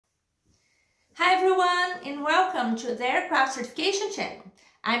Hi everyone, and welcome to the Aircraft Certification channel.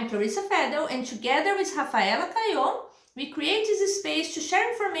 I'm Clarissa Fedel, and together with Rafaela and Caillaux, we create this space to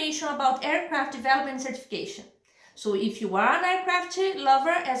share information about aircraft development and certification. So if you are an aircraft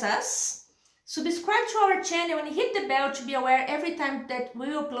lover as us, subscribe to our channel and hit the bell to be aware every time that we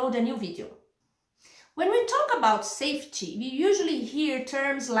upload a new video. When we talk about safety, we usually hear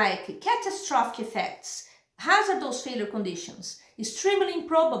terms like catastrophic effects, hazardous failure conditions, extremely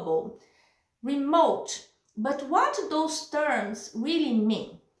improbable, remote, but what do those terms really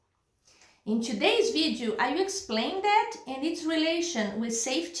mean? In today's video, I will explain that and its relation with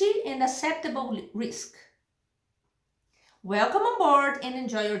safety and acceptable risk. Welcome on board and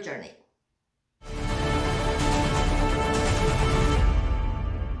enjoy your journey.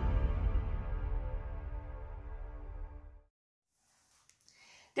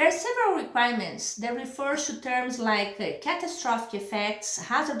 There are several requirements that refer to terms like catastrophic effects,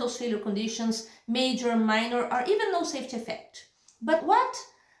 hazardous failure conditions, major, minor, or even no safety effect. But what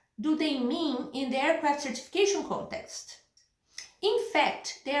do they mean in the aircraft certification context? In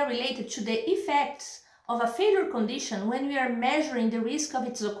fact, they are related to the effects of a failure condition when we are measuring the risk of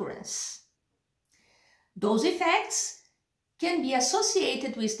its occurrence. Those effects can be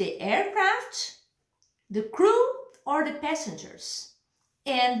associated with the aircraft, the crew, or the passengers.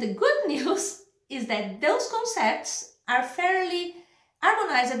 And the good news is that those concepts are fairly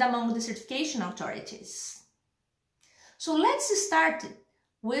harmonized among the certification authorities. So let's start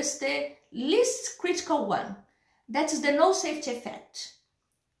with the least critical one, that is the no safety effect.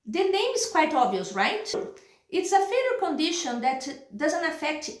 The name is quite obvious, right? It's a failure condition that doesn't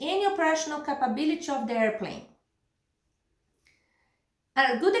affect any operational capability of the airplane.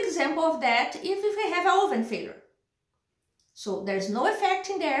 A good example of that is if we have an oven failure. So there's no effect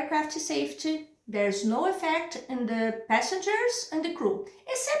in the aircraft safety, there's no effect in the passengers and the crew,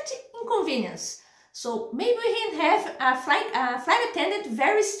 except inconvenience. So maybe we can have a flight attendant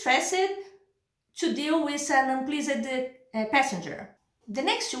very stressed to deal with an unpleasant passenger. The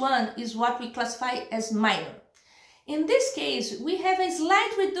next one is what we classify as minor. In this case, we have a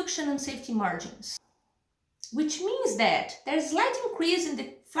slight reduction in safety margins, which means that there's a slight increase in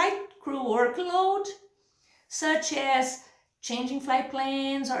the flight crew workload, such as changing flight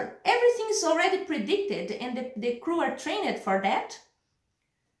plans, or everything is already predicted and the crew are trained for that.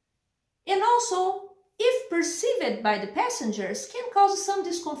 And also, if perceived by the passengers, can cause some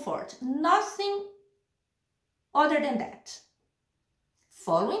discomfort. Nothing other than that.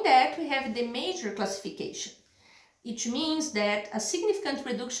 Following that, we have the major classification, which means that a significant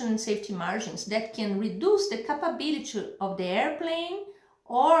reduction in safety margins that can reduce the capability of the airplane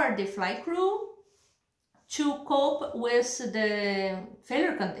or the flight crew to cope with the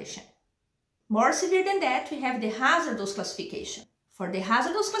failure condition. More severe than that, we have the hazardous classification. For the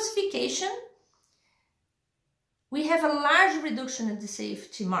hazardous classification, we have a large reduction in the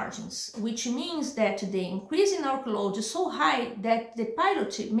safety margins, which means that the increase in workload is so high that the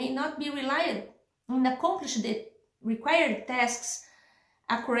pilot may not be reliant in accomplishing the required tasks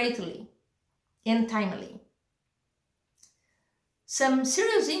accurately and timely. Some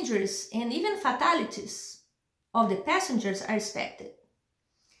serious injuries and even fatalities of the passengers are expected.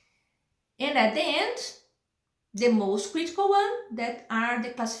 And at the end, the most critical one, that are the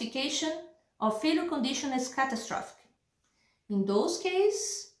classification of failure condition as catastrophic. In those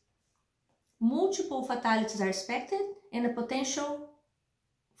cases, multiple fatalities are expected and a potential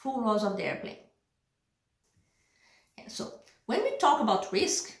full loss of the airplane. And so, when we talk about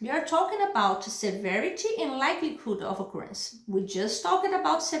risk, we are talking about severity and likelihood of occurrence. We just talked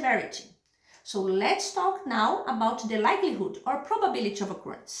about severity. So let's talk now about the likelihood or probability of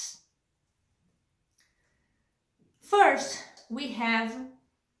occurrence. First, we have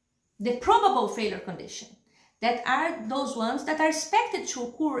the probable failure condition, that are those ones that are expected to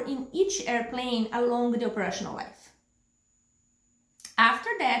occur in each airplane along the operational life.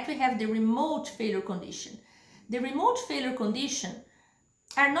 After that, we have the remote failure condition. The remote failure condition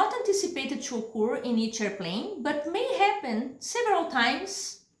are not anticipated to occur in each airplane, but may happen several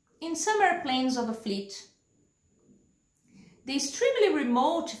times in some airplanes of a fleet. The extremely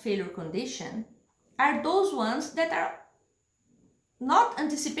remote failure condition are those ones that are not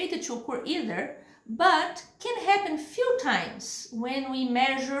anticipated to occur either, but can happen few times when we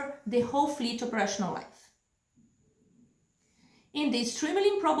measure the whole fleet operational life. And the extremely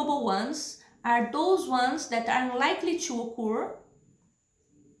improbable ones are those ones that are unlikely to occur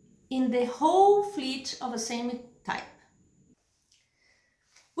in the whole fleet of the same type.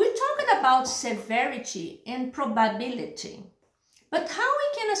 We talked about severity and probability, but how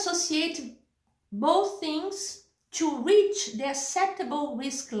we can associate both things to reach the acceptable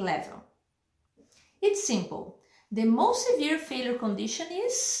risk level? It's simple. The most severe failure condition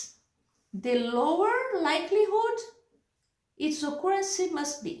is the lower likelihood its occurrence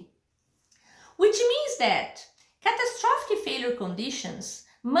must be. Which means that catastrophic failure conditions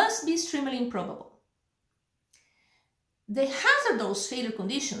must be extremely improbable. The hazardous failure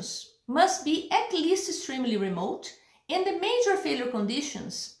conditions must be at least extremely remote, and the major failure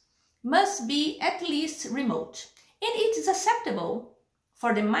conditions must be at least remote, and it is acceptable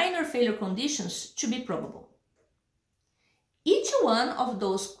for the minor failure conditions to be probable. Each one of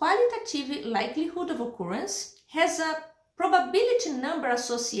those qualitative likelihood of occurrence has a probability number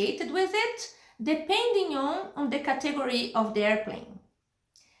associated with it, depending on the category of the airplane.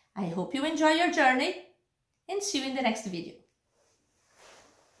 I hope you enjoy your journey and see you in the next video.